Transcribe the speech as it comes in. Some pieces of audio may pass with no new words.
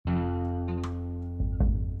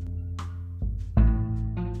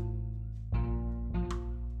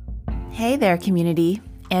Hey there, community,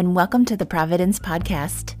 and welcome to the Providence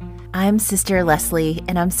Podcast. I'm Sister Leslie,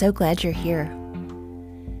 and I'm so glad you're here.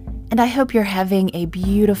 And I hope you're having a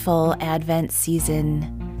beautiful Advent season,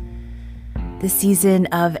 the season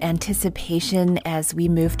of anticipation as we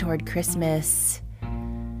move toward Christmas,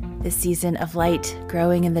 the season of light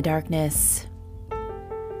growing in the darkness.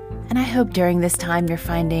 And I hope during this time you're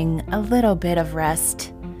finding a little bit of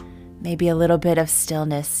rest, maybe a little bit of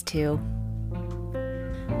stillness too.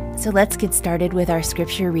 So let's get started with our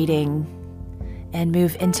scripture reading and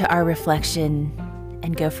move into our reflection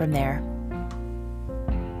and go from there.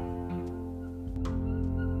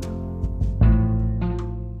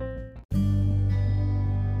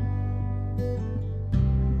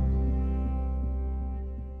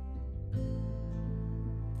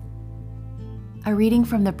 A reading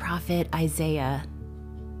from the prophet Isaiah.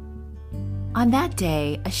 On that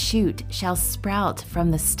day, a shoot shall sprout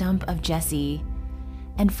from the stump of Jesse,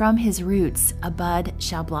 and from his roots a bud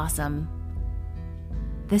shall blossom.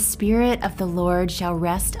 The Spirit of the Lord shall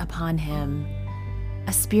rest upon him,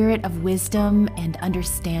 a spirit of wisdom and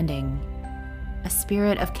understanding, a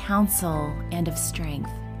spirit of counsel and of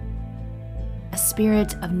strength, a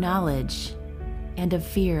spirit of knowledge and of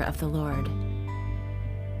fear of the Lord.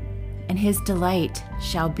 And his delight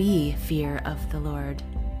shall be fear of the Lord.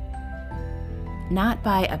 Not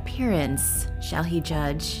by appearance shall he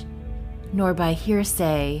judge, nor by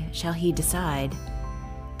hearsay shall he decide,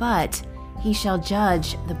 but he shall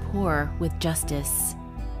judge the poor with justice,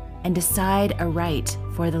 and decide aright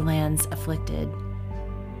for the land's afflicted.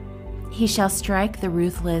 He shall strike the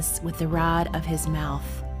ruthless with the rod of his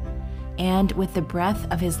mouth, and with the breath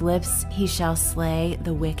of his lips he shall slay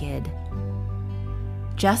the wicked.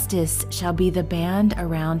 Justice shall be the band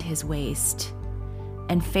around his waist,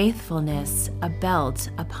 and faithfulness a belt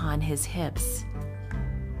upon his hips.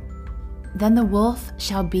 Then the wolf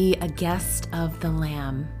shall be a guest of the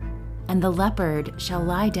lamb, and the leopard shall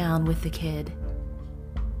lie down with the kid.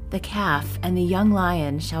 The calf and the young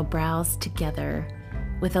lion shall browse together,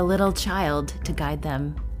 with a little child to guide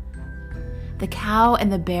them. The cow and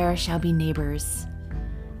the bear shall be neighbors.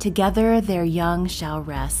 Together their young shall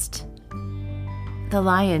rest. The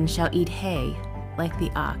lion shall eat hay like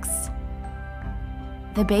the ox.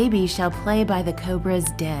 The baby shall play by the cobra's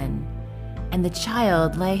den, and the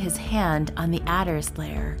child lay his hand on the adder's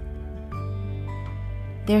lair.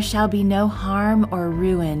 There shall be no harm or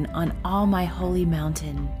ruin on all my holy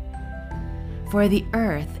mountain, for the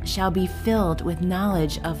earth shall be filled with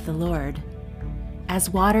knowledge of the Lord, as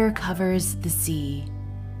water covers the sea.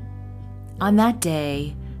 On that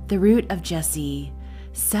day, the root of Jesse,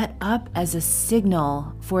 set up as a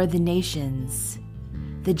signal for the nations,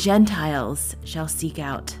 the Gentiles shall seek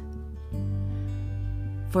out.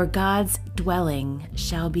 For God's dwelling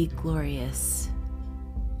shall be glorious.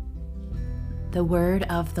 The word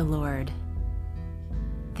of the Lord.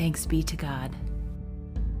 Thanks be to God.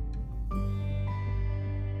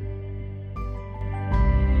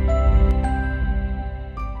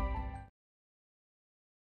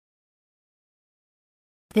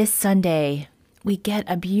 This Sunday, we get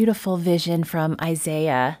a beautiful vision from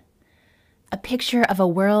Isaiah, a picture of a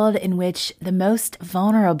world in which the most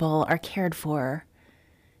vulnerable are cared for,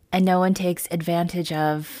 and no one takes advantage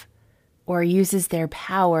of or uses their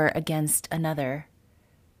power against another.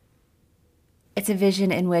 It's a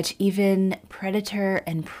vision in which even predator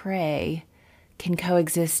and prey can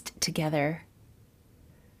coexist together.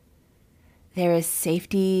 There is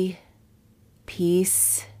safety,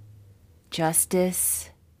 peace, justice.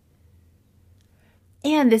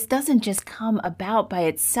 And this doesn't just come about by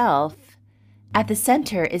itself. At the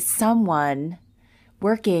center is someone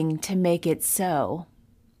working to make it so.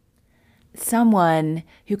 Someone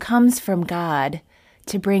who comes from God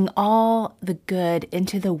to bring all the good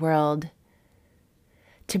into the world,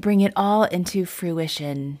 to bring it all into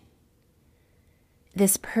fruition.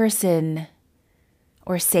 This person,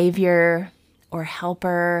 or savior, or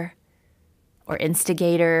helper, or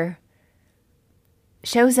instigator,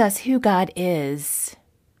 shows us who God is,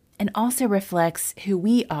 and also reflects who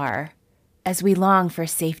we are as we long for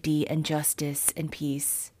safety and justice and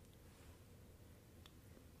peace.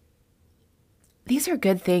 These are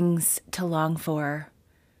good things to long for.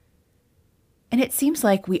 And it seems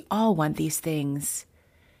like we all want these things.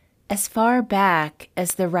 As far back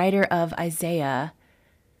as the writer of Isaiah,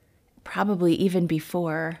 probably even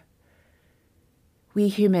before, we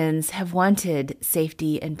humans have wanted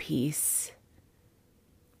safety and peace.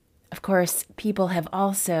 Of course, people have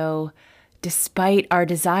also, despite our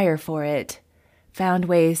desire for it, found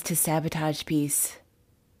ways to sabotage peace.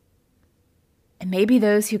 And maybe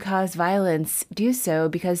those who cause violence do so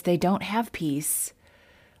because they don't have peace,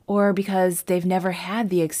 or because they've never had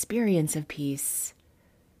the experience of peace.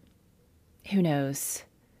 Who knows?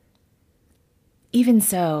 Even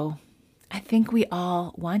so, I think we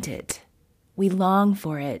all want it. We long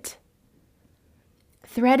for it.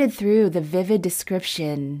 Threaded through the vivid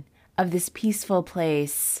description of this peaceful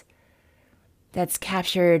place that's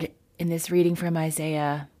captured in this reading from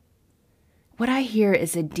Isaiah, what I hear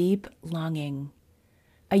is a deep longing,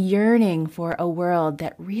 a yearning for a world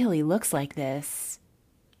that really looks like this.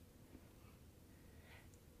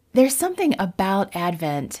 There's something about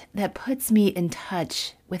Advent that puts me in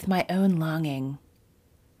touch with my own longing.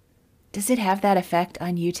 Does it have that effect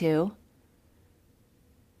on you too?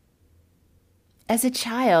 As a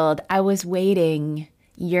child, I was waiting,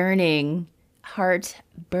 yearning, heart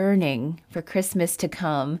burning for Christmas to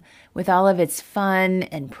come with all of its fun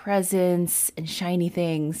and presents and shiny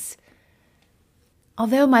things.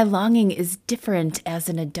 Although my longing is different as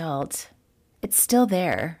an adult, it's still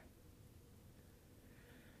there.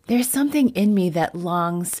 There's something in me that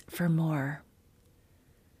longs for more,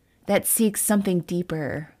 that seeks something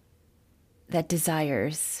deeper, that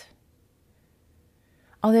desires.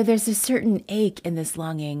 Although there's a certain ache in this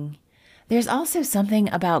longing, there's also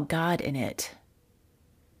something about God in it.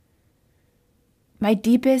 My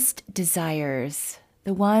deepest desires,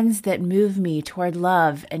 the ones that move me toward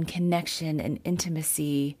love and connection and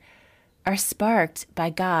intimacy, are sparked by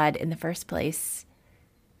God in the first place.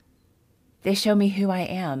 They show me who I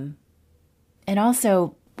am, and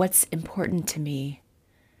also what's important to me.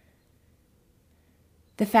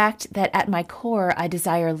 The fact that at my core I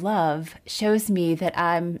desire love shows me that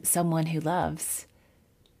I'm someone who loves.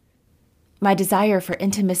 My desire for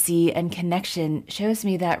intimacy and connection shows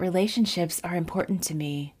me that relationships are important to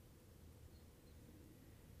me.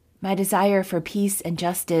 My desire for peace and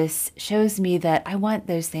justice shows me that I want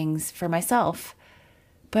those things for myself,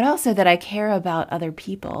 but also that I care about other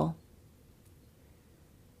people.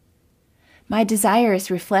 My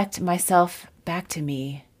desires reflect myself back to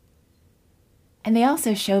me. And they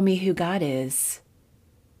also show me who God is.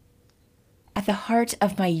 At the heart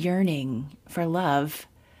of my yearning for love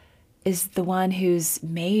is the one who's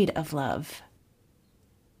made of love.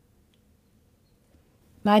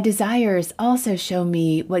 My desires also show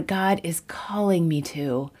me what God is calling me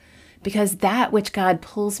to, because that which God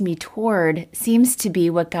pulls me toward seems to be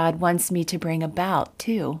what God wants me to bring about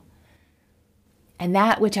too. And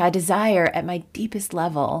that which I desire at my deepest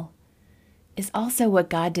level is also what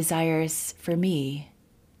God desires for me,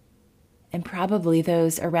 and probably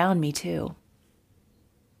those around me too.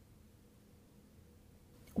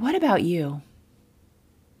 What about you?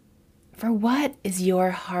 For what is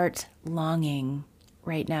your heart longing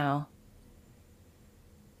right now?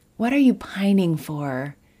 What are you pining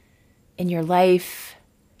for in your life,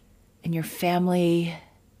 in your family,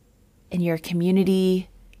 in your community,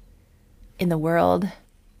 in the world?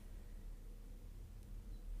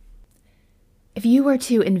 If you were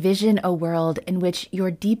to envision a world in which your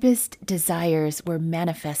deepest desires were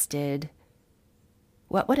manifested,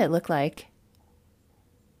 what would it look like?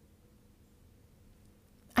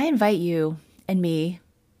 I invite you and me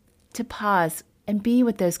to pause and be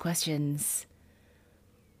with those questions.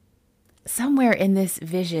 Somewhere in this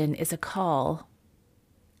vision is a call.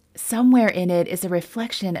 Somewhere in it is a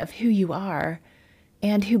reflection of who you are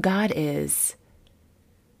and who God is.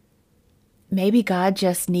 Maybe God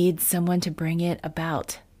just needs someone to bring it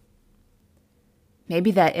about.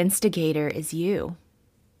 Maybe that instigator is you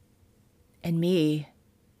and me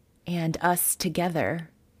and us together.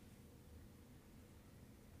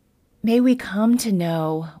 May we come to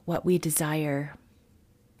know what we desire.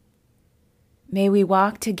 May we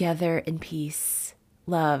walk together in peace,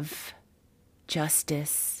 love,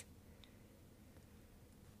 justice.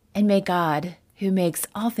 And may God, who makes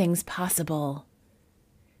all things possible,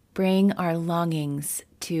 bring our longings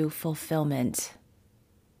to fulfillment.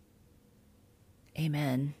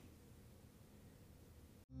 Amen.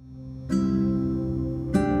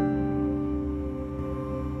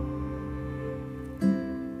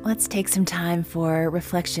 Let's take some time for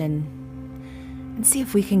reflection and see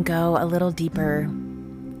if we can go a little deeper.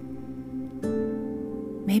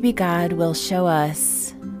 Maybe God will show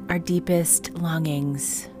us our deepest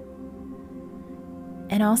longings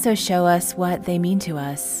and also show us what they mean to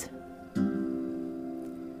us.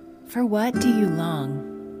 For what do you long?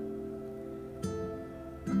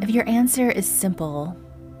 If your answer is simple,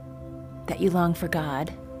 that you long for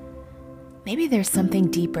God, maybe there's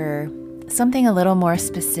something deeper, something a little more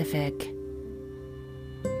specific.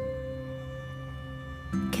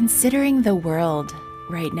 Considering the world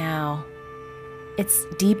right now, its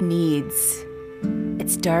deep needs,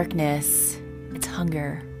 its darkness, its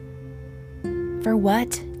hunger, For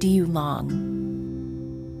what do you long?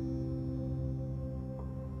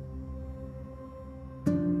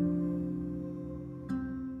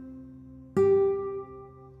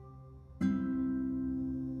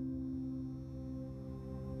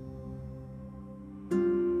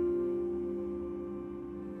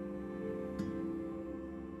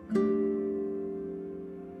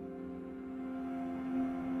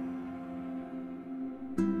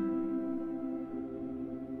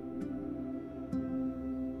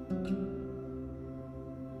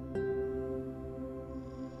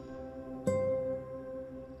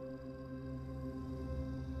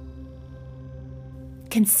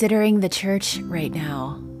 Considering the church right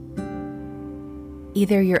now,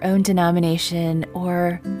 either your own denomination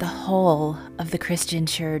or the whole of the Christian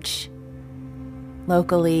church,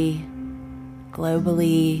 locally,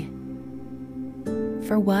 globally,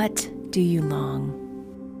 for what do you long?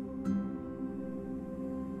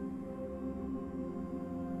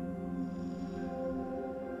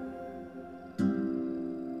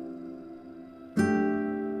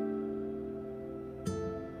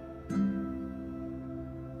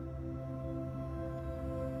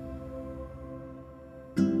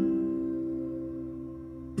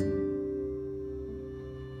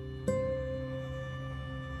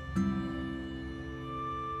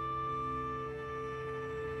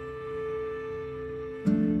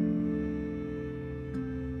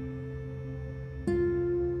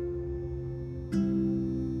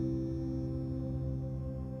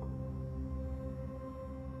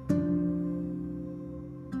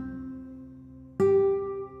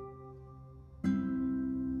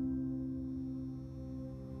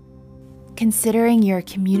 Considering your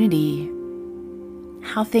community,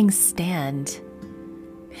 how things stand,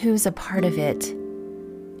 who's a part of it,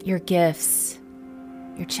 your gifts,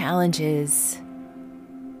 your challenges,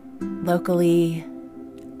 locally,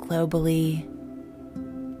 globally.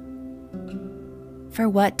 For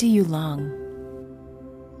what do you long?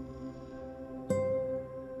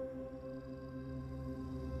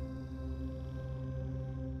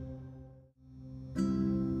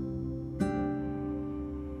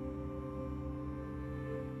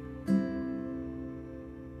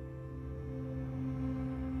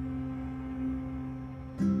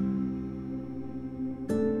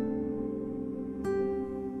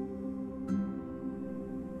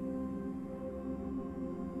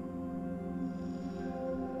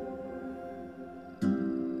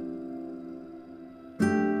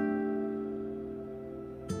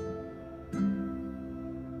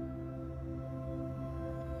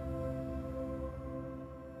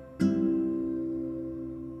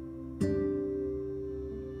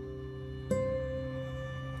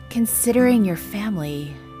 Considering your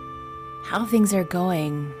family, how things are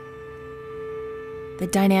going, the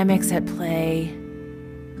dynamics at play,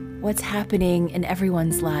 what's happening in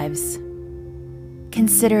everyone's lives.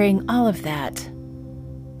 Considering all of that,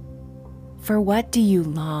 for what do you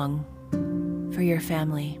long for your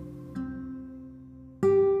family?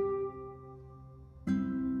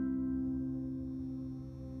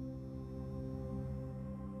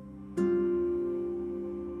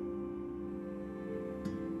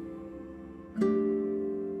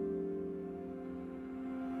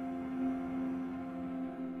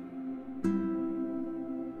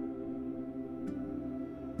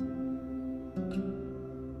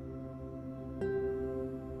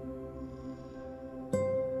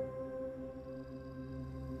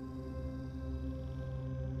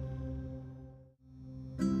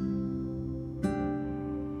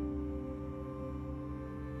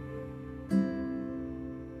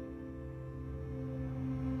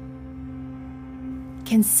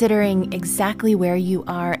 Considering exactly where you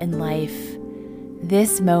are in life,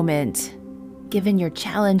 this moment, given your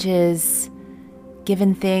challenges,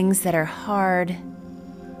 given things that are hard,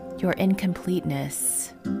 your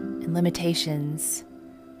incompleteness and limitations.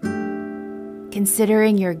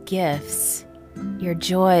 Considering your gifts, your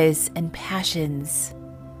joys and passions.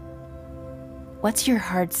 What's your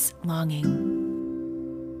heart's longing?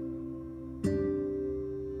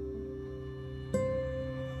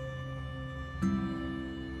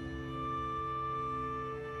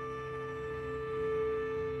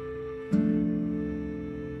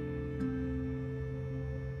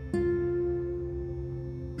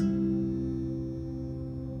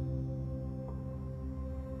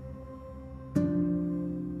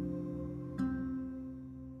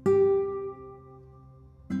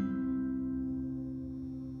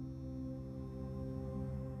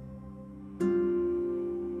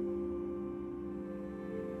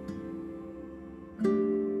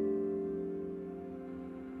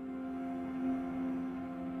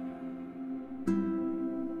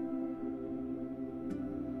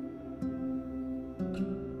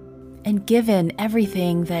 and given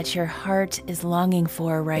everything that your heart is longing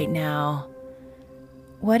for right now,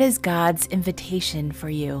 what is God's invitation for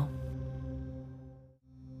you?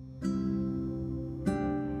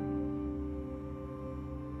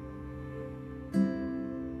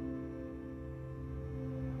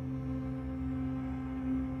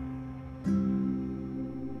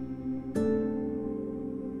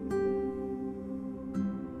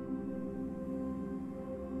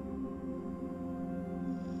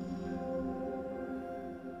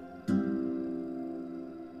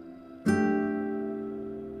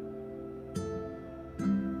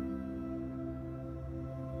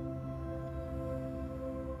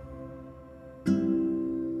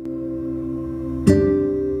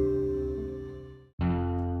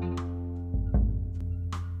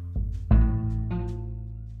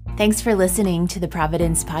 Thanks for listening to the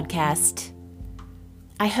Providence Podcast.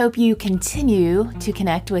 I hope you continue to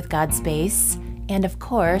connect with God's Space and, of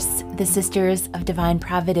course, the Sisters of Divine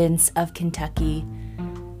Providence of Kentucky.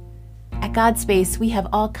 At God's Space, we have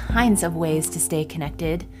all kinds of ways to stay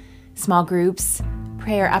connected: small groups,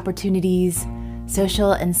 prayer opportunities,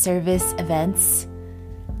 social and service events.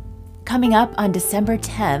 Coming up on December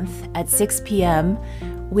 10th at 6 p.m.,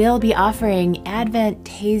 we'll be offering Advent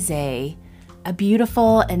Taizé, a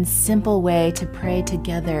beautiful and simple way to pray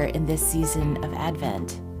together in this season of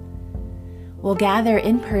Advent. We'll gather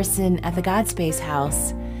in person at the God Space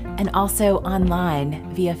House and also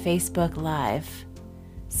online via Facebook Live.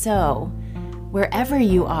 So, wherever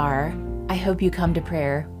you are, I hope you come to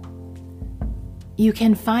prayer. You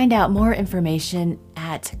can find out more information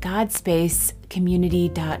at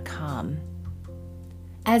godspacecommunity.com.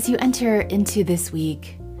 As you enter into this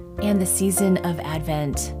week and the season of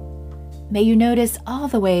Advent, may you notice all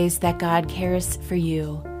the ways that God cares for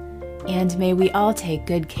you, and may we all take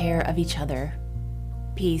good care of each other.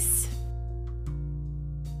 Peace.